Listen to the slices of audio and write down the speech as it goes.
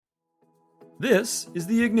This is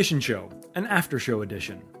The Ignition Show, an after-show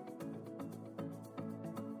edition.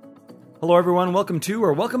 Hello everyone, welcome to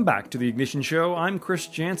or welcome back to The Ignition Show. I'm Chris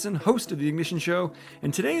Jansen, host of The Ignition Show,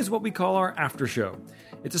 and today is what we call our after show.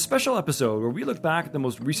 It's a special episode where we look back at the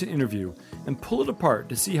most recent interview and pull it apart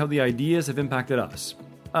to see how the ideas have impacted us.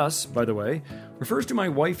 Us, by the way, refers to my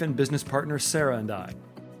wife and business partner Sarah and I.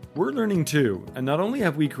 We're learning too, and not only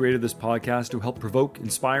have we created this podcast to help provoke,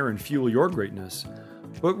 inspire, and fuel your greatness,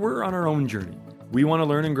 but we're on our own journey. We want to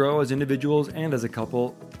learn and grow as individuals and as a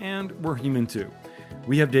couple, and we're human too.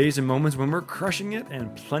 We have days and moments when we're crushing it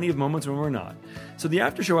and plenty of moments when we're not. So the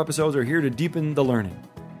after show episodes are here to deepen the learning,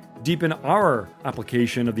 deepen our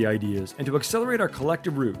application of the ideas, and to accelerate our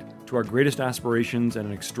collective route to our greatest aspirations and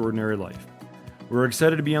an extraordinary life. We're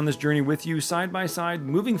excited to be on this journey with you side by side,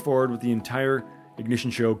 moving forward with the entire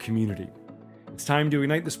Ignition Show community. It's time to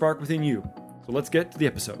ignite the spark within you. So let's get to the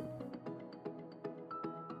episode.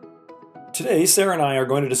 Today, Sarah and I are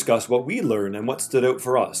going to discuss what we learned and what stood out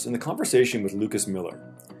for us in the conversation with Lucas Miller.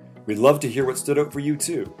 We'd love to hear what stood out for you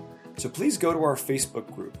too. So please go to our Facebook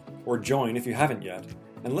group, or join if you haven't yet,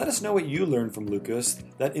 and let us know what you learned from Lucas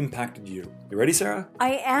that impacted you. You ready, Sarah?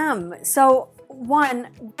 I am. So, one,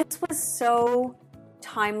 this was so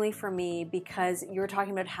timely for me because you were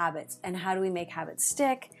talking about habits and how do we make habits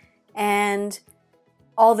stick and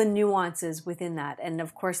all the nuances within that. And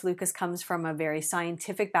of course, Lucas comes from a very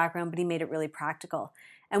scientific background, but he made it really practical.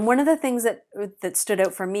 And one of the things that stood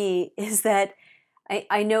out for me is that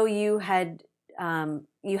I know you had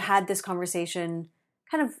this conversation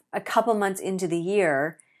kind of a couple months into the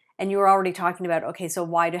year, and you were already talking about, okay, so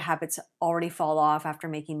why do habits already fall off after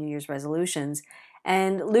making New Year's resolutions?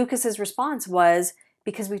 And Lucas's response was,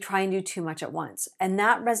 because we try and do too much at once. And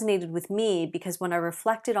that resonated with me because when I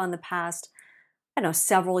reflected on the past,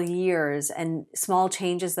 several years and small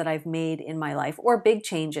changes that I've made in my life or big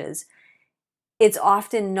changes, it's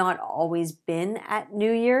often not always been at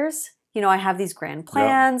New Year's. I have these grand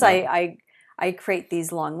plans. Yeah. I create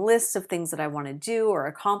these long lists of things that I want to do or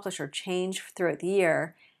accomplish or change throughout the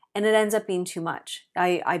year, and it ends up being too much.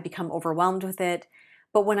 I become overwhelmed with it.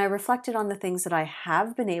 But when I reflected on the things that I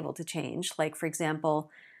have been able to change, like for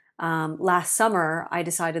example, last summer, I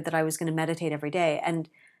decided that I was going to meditate every day. And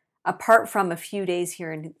apart from a few days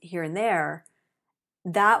here and there,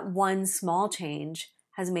 that one small change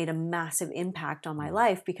has made a massive impact on my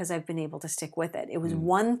life because I've been able to stick with it. It was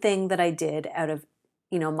one thing that I did out of,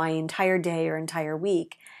 my entire day or entire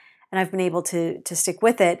week, and I've been able to stick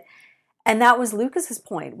with it. And that was Lucas's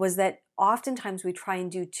point, was that oftentimes we try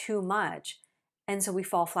and do too much, and so we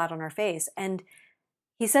fall flat on our face. And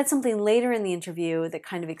he said something later in the interview that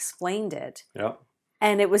kind of explained it. Yeah.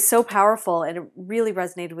 And it was so powerful, and it really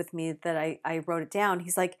resonated with me that I wrote it down.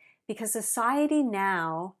 He's like, because society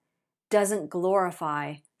now doesn't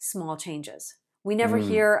glorify small changes. We never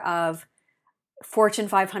hear of Fortune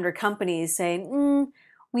 500 companies saying,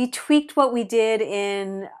 we tweaked what we did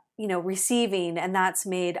in receiving, and that's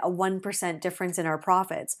made a 1% difference in our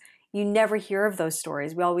profits. You never hear of those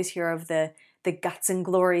stories. We always hear of the guts and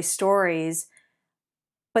glory stories.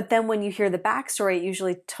 But then when you hear the backstory, it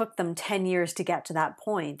usually took them 10 years to get to that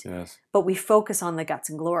point. Yes. But we focus on the guts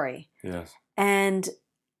and glory. Yes. And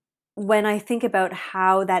when I think about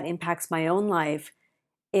how that impacts my own life,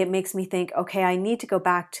 it makes me think, okay, I need to go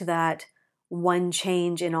back to that one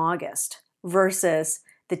change in August versus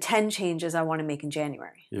the 10 changes I want to make in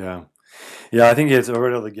January. Yeah. Yeah, I think it's right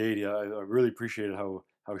out of the gate. Yeah, I really appreciated how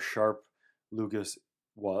sharp Lucas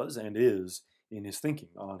was and is in his thinking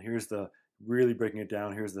on really breaking it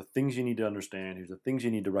down. Here's the things you need to understand. Here's the things you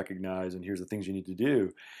need to recognize, and here's the things you need to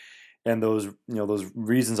do. And those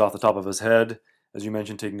reasons off the top of his head, as you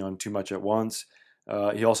mentioned, taking on too much at once.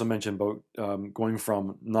 He also mentioned about going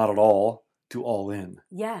from not at all to all in.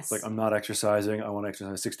 Yes. It's like, I'm not exercising. I want to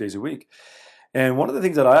exercise 6 days a week. And one of the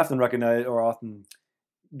things that I often recognize or often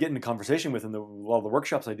get into conversation with in a lot of the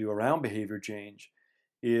workshops I do around behavior change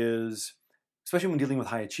is, especially when dealing with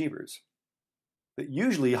high achievers, that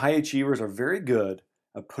usually high achievers are very good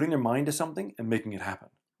at putting their mind to something and making it happen.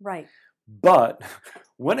 Right. But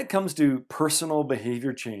when it comes to personal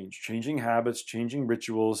behavior change, changing habits, changing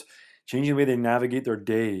rituals, changing the way they navigate their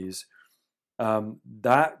days,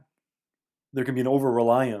 that there can be an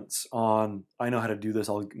over-reliance on, I know how to do this,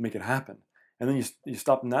 I'll make it happen. And then you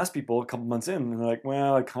stop and ask people a couple months in, and they're like,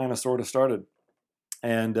 well, I kind of sort of started.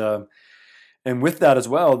 And with that as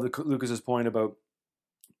well, Lucas's point about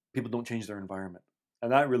people don't change their environment.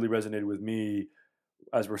 And that really resonated with me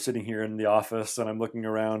as we're sitting here in the office and I'm looking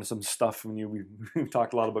around some stuff. We've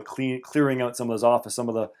talked a lot about clearing out some of those office, some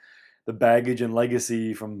of the baggage and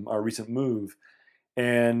legacy from our recent move,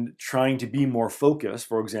 and trying to be more focused,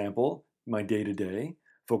 for example, my day to day,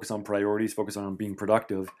 focus on priorities, focus on being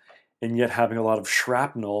productive, and yet having a lot of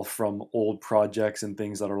shrapnel from old projects and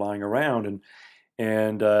things that are lying around.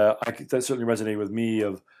 That certainly resonated with me.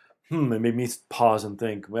 It made me pause and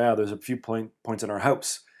think. Wow, there's a few points in our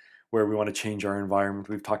house where we want to change our environment.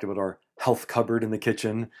 We've talked about our health cupboard in the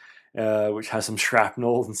kitchen, which has some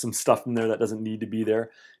shrapnel and some stuff in there that doesn't need to be there,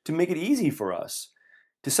 to make it easy for us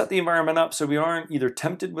to set the environment up so we aren't either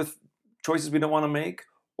tempted with choices we don't want to make,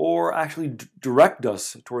 or actually direct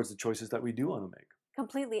us towards the choices that we do want to make.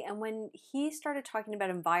 Completely. And when he started talking about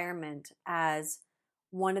environment as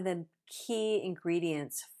one of the key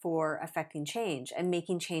ingredients for affecting change and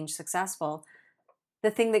making change successful,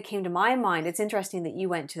 the thing that came to my mind, it's interesting that you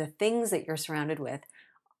went to the things that you're surrounded with.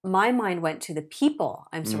 My mind went to the people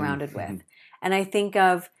I'm surrounded with. And I think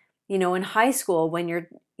of, in high school when you're,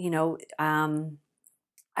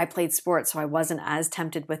 I played sports, so I wasn't as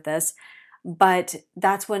tempted with this, but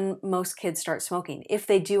that's when most kids start smoking. If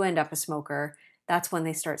they do end up a smoker, that's when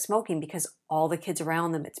they start smoking, because all the kids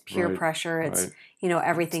around them, it's peer pressure, it's,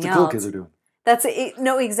 everything else. It's the cool kids are doing. That's it.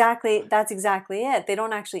 No, exactly. That's exactly it. They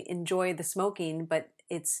don't actually enjoy the smoking, but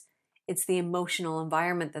it's the emotional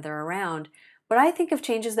environment that they're around. But I think of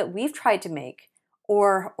changes that we've tried to make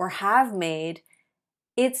or have made.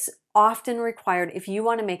 It's often required, if you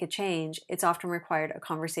want to make a change, it's often required a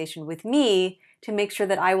conversation with me to make sure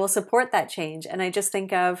that I will support that change. And I just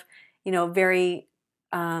think of,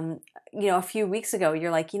 a few weeks ago,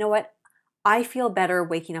 you're like, you know what? I feel better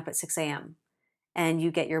waking up at 6 a.m. and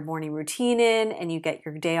you get your morning routine in and you get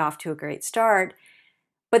your day off to a great start.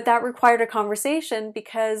 But that required a conversation,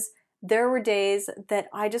 because there were days that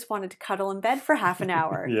I just wanted to cuddle in bed for half an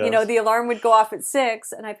hour. Yes. The alarm would go off at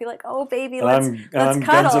 6 and I'd be like, oh, baby, let's I'm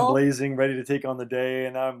cuddle. Guns a-blazing, ready to take on the day,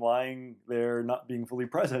 and I'm lying there not being fully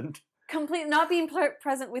present. Not being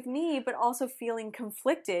present with me, but also feeling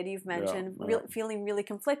conflicted. You've mentioned feeling really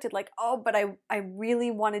conflicted, like, oh, but I really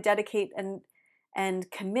want to dedicate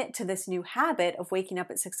and commit to this new habit of waking up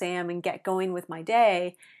at 6 a.m. and get going with my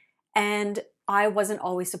day. And I wasn't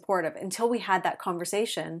always supportive until we had that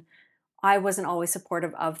conversation. I wasn't always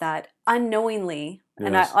supportive of that unknowingly. Yes.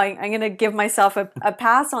 And I'm going to give myself a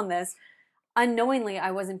pass on this. Unknowingly,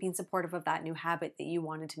 I wasn't being supportive of that new habit that you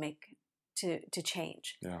wanted to make to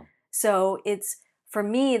change. Yeah. So it's, for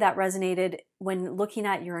me, that resonated when looking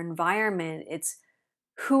at your environment. It's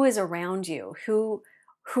who is around you, who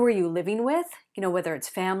are you living with, whether it's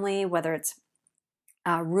family, whether it's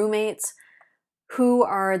roommates, who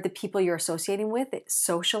are the people you're associating with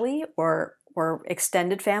socially or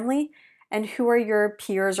extended family, and who are your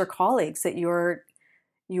peers or colleagues that you're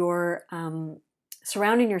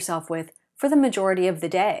surrounding yourself with for the majority of the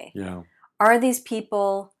day. Yeah. Are these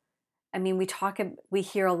people, we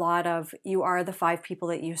hear a lot of, you are the 5 people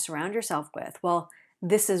that you surround yourself with. Well,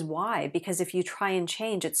 this is why, because if you try and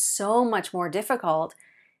change, it's so much more difficult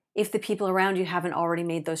if the people around you haven't already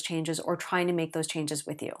made those changes or trying to make those changes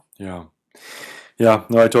with you. Yeah. Yeah,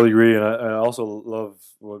 no, I totally agree. And I also love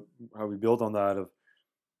how we build on that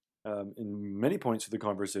in many points of the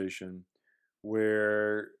conversation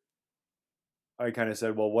where I kind of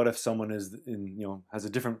said, well, what if someone has a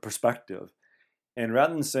different perspective? And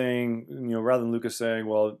rather than Lucas saying,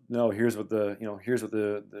 well, no, here's what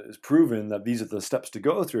is proven, that these are the steps to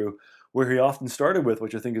go through, where he often started with,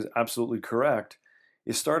 which I think is absolutely correct,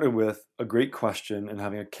 is started with a great question and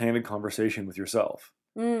having a candid conversation with yourself.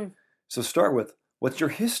 So start with, what's your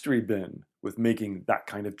history been with making that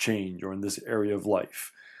kind of change, or in this area of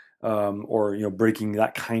life, or breaking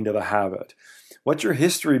that kind of a habit? What's your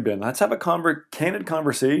history been? Let's have a candid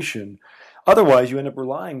conversation. Otherwise, you end up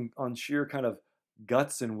relying on sheer kind of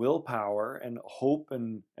guts and willpower and hope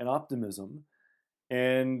and optimism.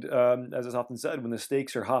 And as is often said, when the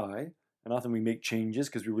stakes are high, and often we make changes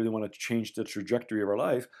because we really want to change the trajectory of our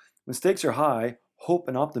life, when stakes are high, hope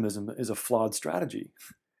and optimism is a flawed strategy.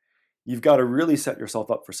 You've got to really set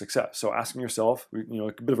yourself up for success. So asking yourself,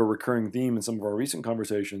 a bit of a recurring theme in some of our recent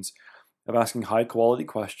conversations, of asking high quality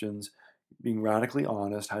questions, being radically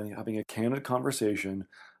honest, having a candid conversation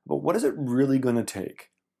about what is it really going to take.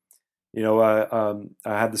 I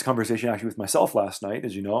had this conversation actually with myself last night.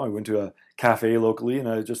 As you know, I went to a cafe locally, and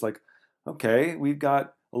I was just like, okay, we've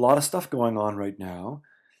got a lot of stuff going on right now.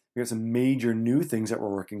 We have some major new things that we're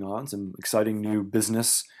working on, some exciting new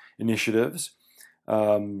business initiatives,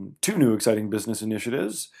 2 new exciting business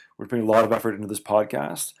initiatives. We're putting a lot of effort into this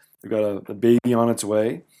podcast. We've got a baby on its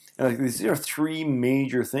way. And these are 3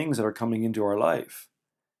 major things that are coming into our life.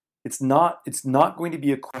 It's not going to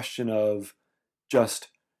be a question of just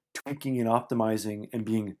tweaking and optimizing and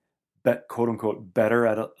being quote unquote better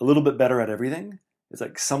at a little bit better at everything It's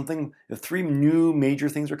like something, if 3 new major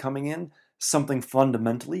things are coming in, something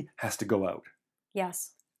fundamentally has to go out,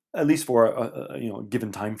 Yes. at least for a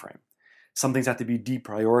given time frame. Some things have to be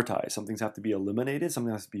deprioritized. Some things have to be eliminated.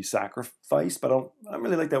 Something has to be sacrificed. But I don't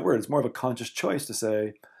really like that word. It's more of a conscious choice to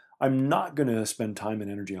say, I'm not going to spend time and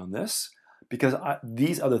energy on this because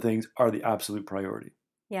these other things are the absolute priority.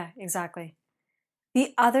 Yeah, exactly.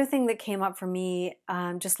 The other thing that came up for me,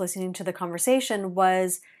 just listening to the conversation,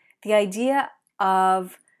 was the idea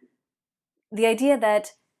that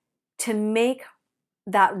to make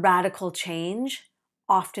that radical change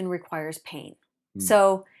often requires pain.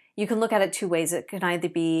 So you can look at it two ways. It can either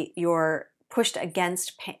be you're pushed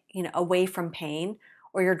against pain, away from pain,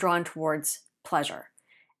 or you're drawn towards pleasure.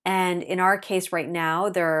 And in our case right now,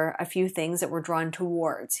 there are a few things that we're drawn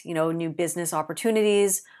towards, new business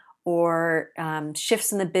opportunities or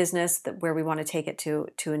shifts in the business where we want to take it to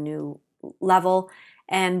a new level,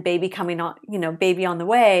 and baby coming on, baby on the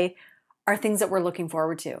way are things that we're looking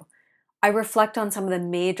forward to. I reflect on some of the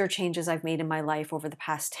major changes I've made in my life over the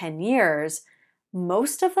past 10 years.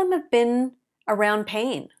 Most of them have been around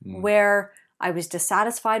pain, where I was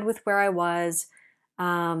dissatisfied with where I was,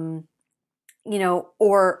 or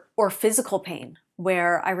physical pain,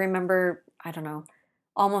 where I remember, I don't know,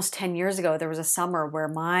 almost 10 years ago, there was a summer where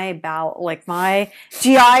my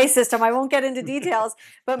GI system, I won't get into details,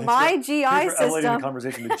 but my GI system, the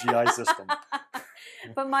conversation, the GI system.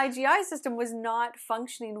 But my GI system was not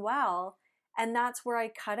functioning well. And that's where I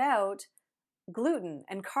cut out gluten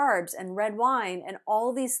and carbs and red wine and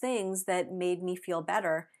all these things that made me feel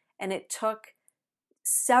better. And it took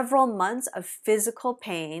several months of physical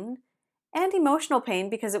pain and emotional pain,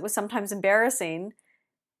 because it was sometimes embarrassing,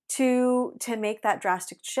 to make that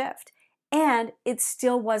drastic shift. And it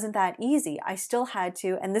still wasn't that easy. I still had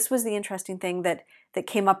to, and this was the interesting thing that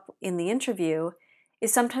came up in the interview,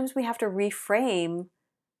 is sometimes we have to reframe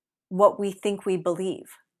what we think we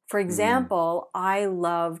believe. For example, I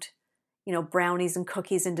loved, brownies and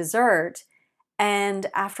cookies and dessert. And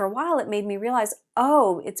after a while, it made me realize,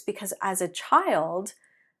 it's because as a child,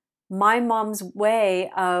 my mom's way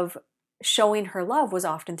of showing her love was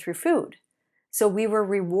often through food. So we were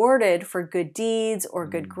rewarded for good deeds or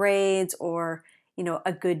good grades or,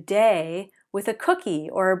 a good day with a cookie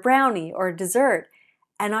or a brownie or a dessert.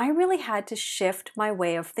 And I really had to shift my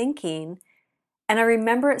way of thinking. And I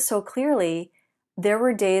remember it so clearly. There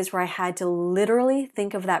were days where I had to literally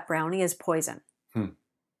think of that brownie as poison.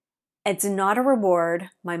 It's not a reward.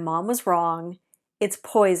 My mom was wrong. It's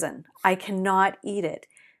poison. I cannot eat it.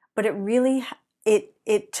 But it really,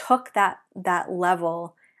 it took that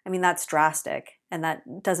level. I mean, that's drastic, and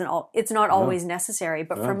it's not always necessary.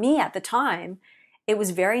 But for me at the time, it was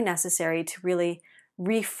very necessary to really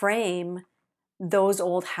reframe those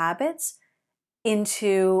old habits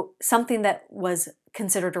into something that was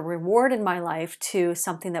considered a reward in my life to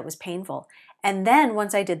something that was painful. And then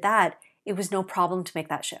once I did that, it was no problem to make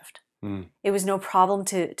that shift. It was no problem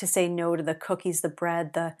to say no to the cookies, the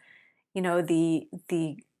bread, the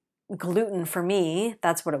gluten. For me,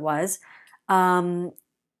 that's what it was.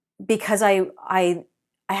 Because I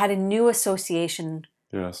had a new association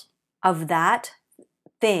of that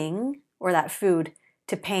thing or that food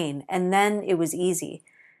to pain. And then it was easy.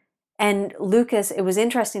 And Lucas, it was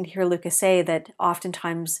interesting to hear Lucas say that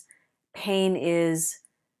oftentimes pain is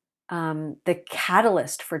the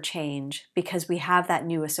catalyst for change, because we have that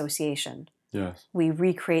new association. Yes. We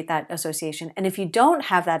recreate that association. And if you don't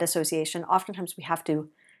have that association, oftentimes we have to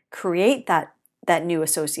create that new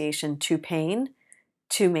association to pain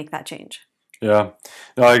to make that change. Yeah.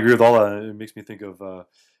 No, I agree with all that. It makes me think of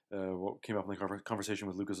what came up in the conversation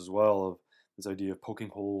with Lucas as well, of this idea of poking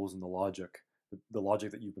holes in the logic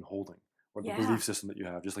that you've been holding, or the belief system that you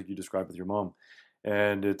have, just like you described with your mom.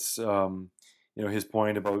 And it's, his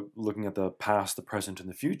point about looking at the past, the present, and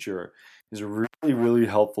the future is a really, really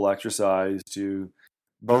helpful exercise to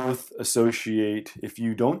both associate if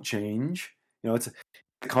you don't change, it's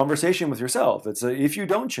a conversation with yourself. It's if you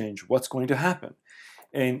don't change, what's going to happen?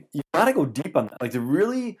 And you got to go deep on that, like to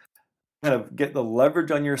really kind of get the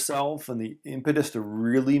leverage on yourself and the impetus to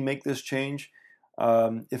really make this change.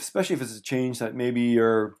 Especially if it's a change that maybe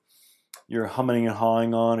you're humming and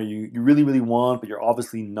hawing on, or you really, really want, but you're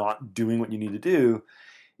obviously not doing what you need to do,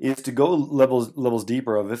 is to go levels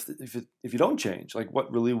deeper of if you don't change, like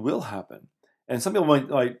what really will happen. And some people might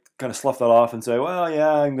kind of slough that off and say, well,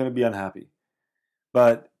 yeah, I'm going to be unhappy.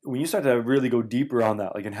 But when you start to really go deeper on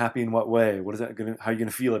that, like unhappy in what way? What is that going to? How are you going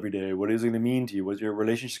to feel every day? What is it going to mean to you? What's your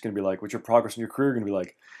relationship going to be like? What's your progress in your career going to be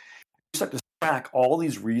like? You start to stack all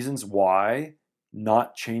these reasons why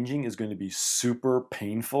not changing is going to be super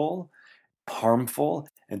painful, harmful,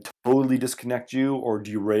 and totally disconnect you or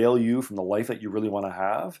derail you from the life that you really want to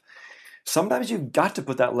have, sometimes you've got to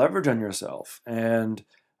put that leverage on yourself. And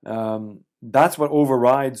that's what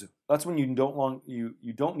overrides. That's when you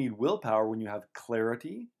don't need willpower, when you have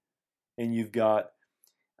clarity and you've got.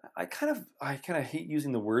 I kind of hate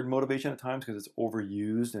using the word motivation at times because it's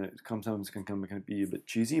overused and it sometimes can be a bit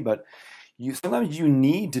cheesy. But sometimes you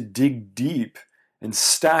need to dig deep and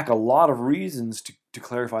stack a lot of reasons to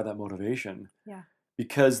clarify that motivation. Yeah.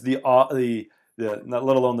 Because not let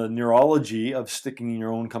alone the neurology of sticking in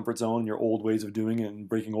your own comfort zone, your old ways of doing it, and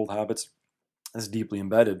breaking old habits is deeply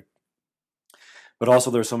embedded. But also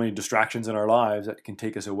there's so many distractions in our lives that can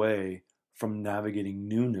take us away from navigating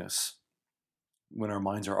newness when our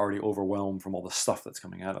minds are already overwhelmed from all the stuff that's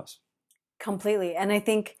coming at us. Completely. And I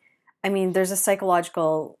think, there's a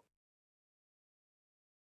psychological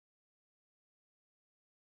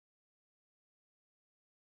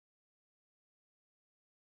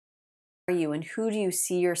you and who do you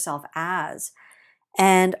see yourself as?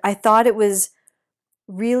 And I thought it was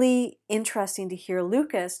really interesting to hear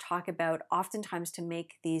Lucas talk about oftentimes to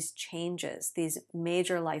make these changes, these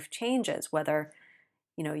major life changes, whether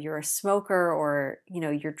you're a smoker or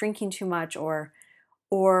you're drinking too much or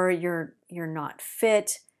you're not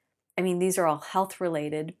fit. These are all health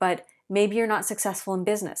related, but maybe you're not successful in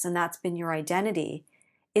business and that's been your identity.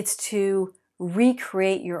 It's to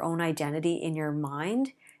recreate your own identity in your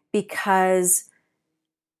mind, because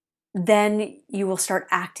then you will start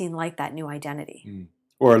acting like that new identity.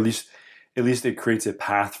 Or at least it creates a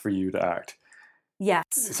path for you to act. Yes.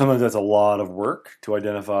 Sometimes that's a lot of work to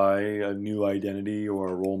identify a new identity or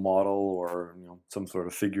a role model or some sort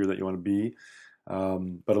of figure that you want to be.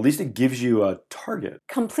 But at least it gives you a target.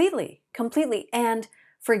 Completely. And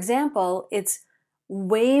for example, it's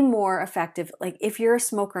way more effective. Like if you're a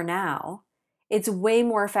smoker now, it's way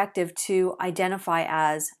more effective to identify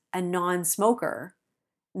as a non-smoker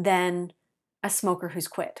than a smoker who's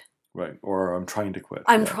quit. Right. Or I'm trying to quit.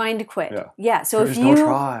 I'm trying to quit. Yeah. So there's no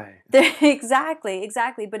try. Exactly.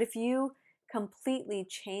 But if you completely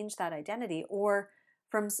change that identity, or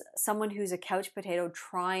from someone who's a couch potato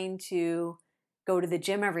trying to go to the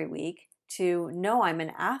gym every week to, no, I'm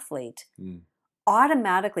an athlete,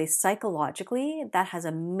 automatically, psychologically, that has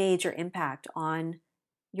a major impact on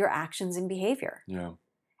your actions and behavior. Yeah.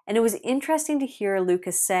 And it was interesting to hear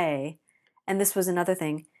Lucas say, and this was another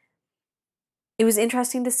thing, it was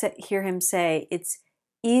interesting to hear him say it's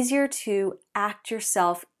easier to act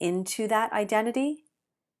yourself into that identity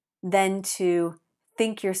than to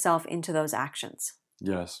think yourself into those actions.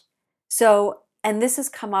 Yes. So, and this has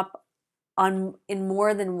come up in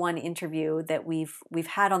more than one interview that we've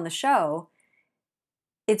had on the show.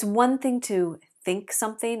 It's one thing to think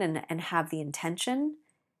something and have the intention.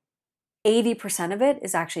 80% of it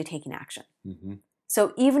is actually taking action. Mm-hmm.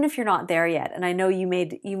 So even if you're not there yet, and I know you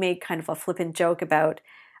made kind of a flippant joke about,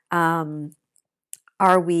 what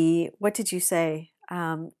did you say?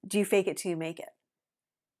 Do you fake it till you make it?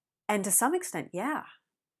 And to some extent, yeah.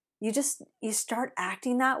 You start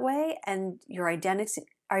acting that way and your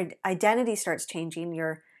identity starts changing,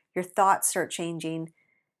 your thoughts start changing.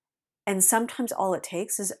 And sometimes all it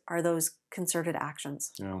takes are those concerted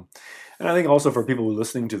actions. Yeah. And I think also for people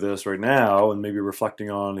listening to this right now and maybe reflecting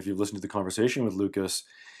on, if you've listened to the conversation with Lucas,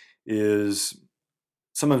 is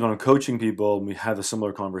sometimes when I'm coaching people and we have a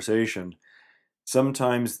similar conversation,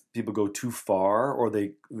 sometimes people go too far or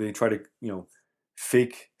they try to,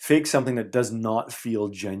 fake something that does not feel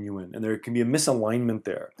genuine. And there can be a misalignment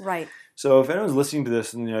there. Right. So if anyone's listening to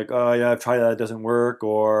this and you're like, oh yeah, I've tried that, it doesn't work,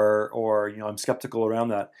 or I'm skeptical around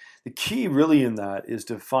that. The key really in that is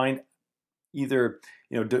to find either,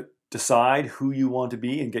 decide who you want to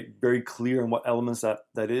be and get very clear on what elements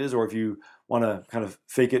that is, or if you want to kind of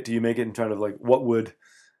fake it till you make it and try to like, what would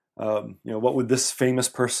this famous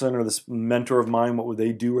person or this mentor of mine, what would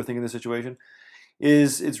they do or think in this situation?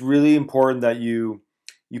 It's really important that you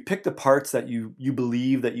pick the parts that you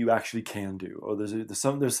believe that you actually can do, or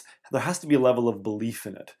there has to be a level of belief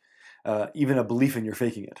in it, even a belief in you're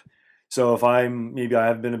faking it. So if I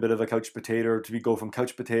have been a bit of a couch potato, to go from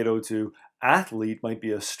couch potato to athlete might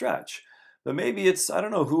be a stretch, but maybe it's, I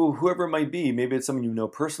don't know, whoever it might be. Maybe it's someone you know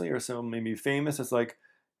personally or someone maybe famous. It's like,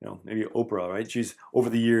 maybe Oprah, right? She's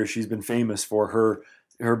over the years, she's been famous for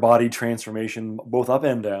her body transformation, both up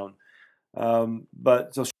and down.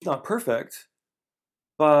 But so she's not perfect,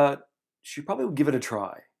 but she probably would give it a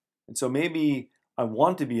try. And so maybe I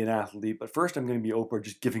want to be an athlete, but first I'm going to be Oprah,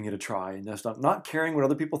 just giving it a try, and that's not caring what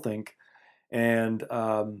other people think, and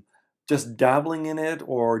just dabbling in it,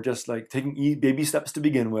 or just like taking baby steps to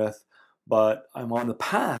begin with. But I'm on the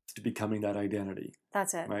path to becoming that identity.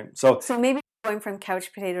 That's it. Right. So maybe going from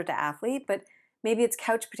couch potato to athlete, but maybe it's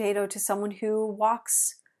couch potato to someone who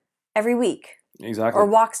walks every week. Exactly. Or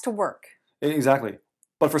walks to work. Exactly.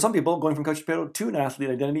 But for some people, going from couch potato to an athlete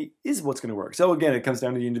identity is what's going to work. So again, it comes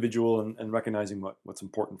down to the individual and recognizing what's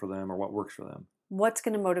important for them or what works for them. What's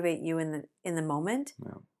going to motivate you in the moment?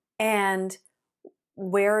 Yeah. And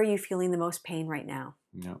where are you feeling the most pain right now?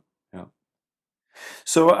 Yeah.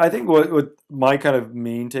 So I think what my kind of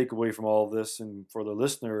main takeaway from all of this and for the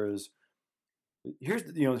listener is, here's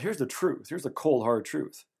the truth. Here's the cold hard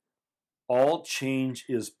truth. All change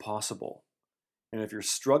is possible. And if you're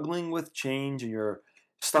struggling with change and you're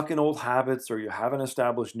stuck in old habits or you haven't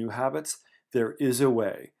established new habits, there is a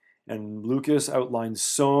way. And Lucas outlines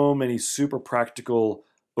so many super practical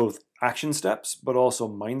both action steps but also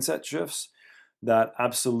mindset shifts that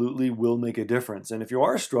absolutely will make a difference. And if you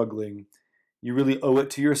are struggling, you really owe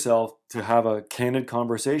it to yourself to have a candid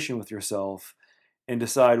conversation with yourself and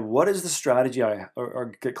decide what is the strategy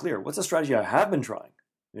or get clear. What's the strategy I have been trying?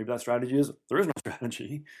 Maybe that strategy is there is no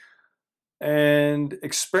strategy. And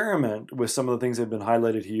experiment with some of the things that have been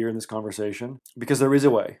highlighted here in this conversation, because there is a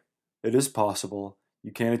way. It is possible.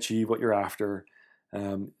 You can achieve what you're after.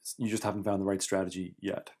 You just haven't found the right strategy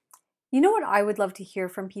yet. You know what I would love to hear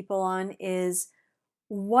from people on is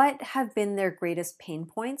what have been their greatest pain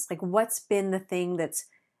points? Like what's been the thing that's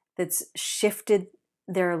shifted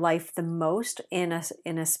their life the most in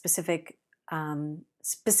a specific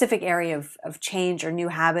area of change or new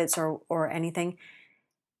habits or anything?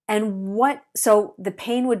 And so the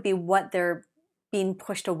pain would be what they're being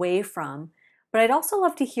pushed away from. But I'd also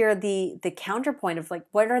love to hear the counterpoint of like,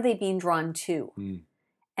 what are they being drawn to?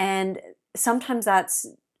 And sometimes that's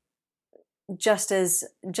just as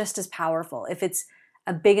powerful. If it's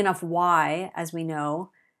a big enough why, as we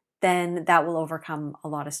know, then that will overcome a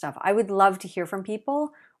lot of stuff. I would love to hear from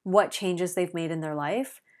people what changes they've made in their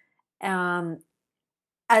life, as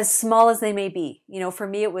small as they may be. For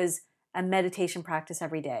me, it was a meditation practice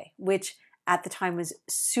every day, which at the time was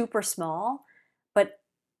super small, but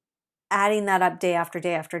adding that up day after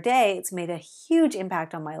day after day, it's made a huge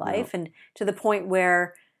impact on my life. And to the point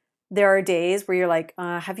where there are days where you're like,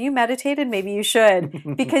 have you meditated? Maybe you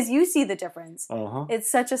should, because you see the difference.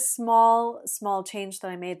 It's such a small change that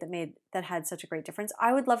I made that had such a great difference.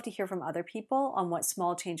 I would love to hear from other people on what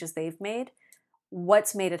small changes they've made,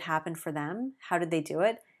 what's made it happen for them, how did they do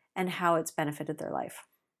it, and how it's benefited their life.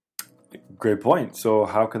 Great point. So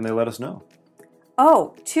how can they let us know?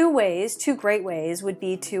 Two great ways would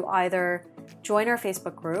be to either join our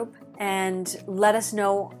Facebook group and let us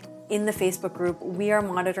know in the Facebook group. We are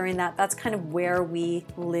monitoring that. That's kind of where we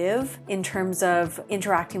live in terms of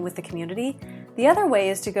interacting with the community. The other way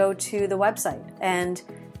is to go to the website and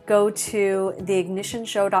go to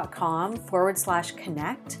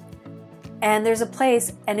theignitionshow.com/connect. And there's a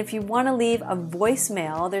place, and if you want to leave a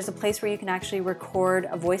voicemail, there's a place where you can actually record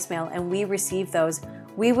a voicemail, and we receive those.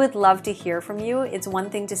 We would love to hear from you. It's one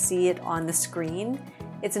thing to see it on the screen.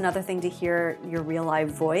 It's another thing to hear your real live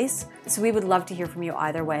voice. So we would love to hear from you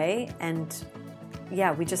either way. And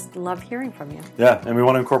yeah, we just love hearing from you. Yeah, and we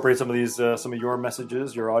want to incorporate some of these, some of your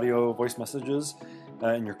messages, your audio voice messages,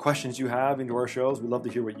 and your questions you have into our shows. We'd love to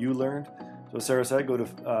hear what you learned. So as Sarah said, go to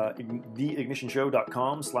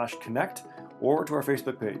theignitionshow.com/connect or to our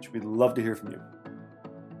Facebook page. We'd love to hear from you.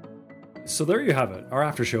 So there you have it, our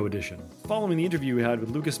after show edition, following the interview we had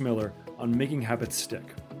with Lucas Miller on making habits stick.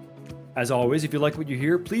 As always, if you like what you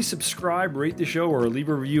hear, please subscribe, rate the show, or leave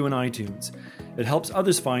a review in iTunes. It helps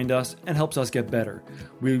others find us and helps us get better.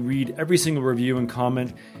 We read every single review and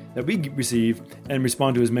comment that we receive and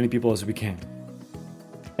respond to as many people as we can.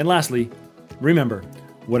 And lastly, remember,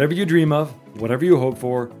 whatever you dream of, whatever you hope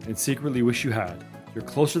for, and secretly wish you had, you're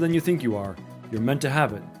closer than you think you are, you're meant to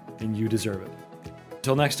have it, and you deserve it.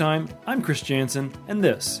 Until next time, I'm Chris Jansen, and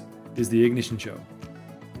this is The Ignition Show.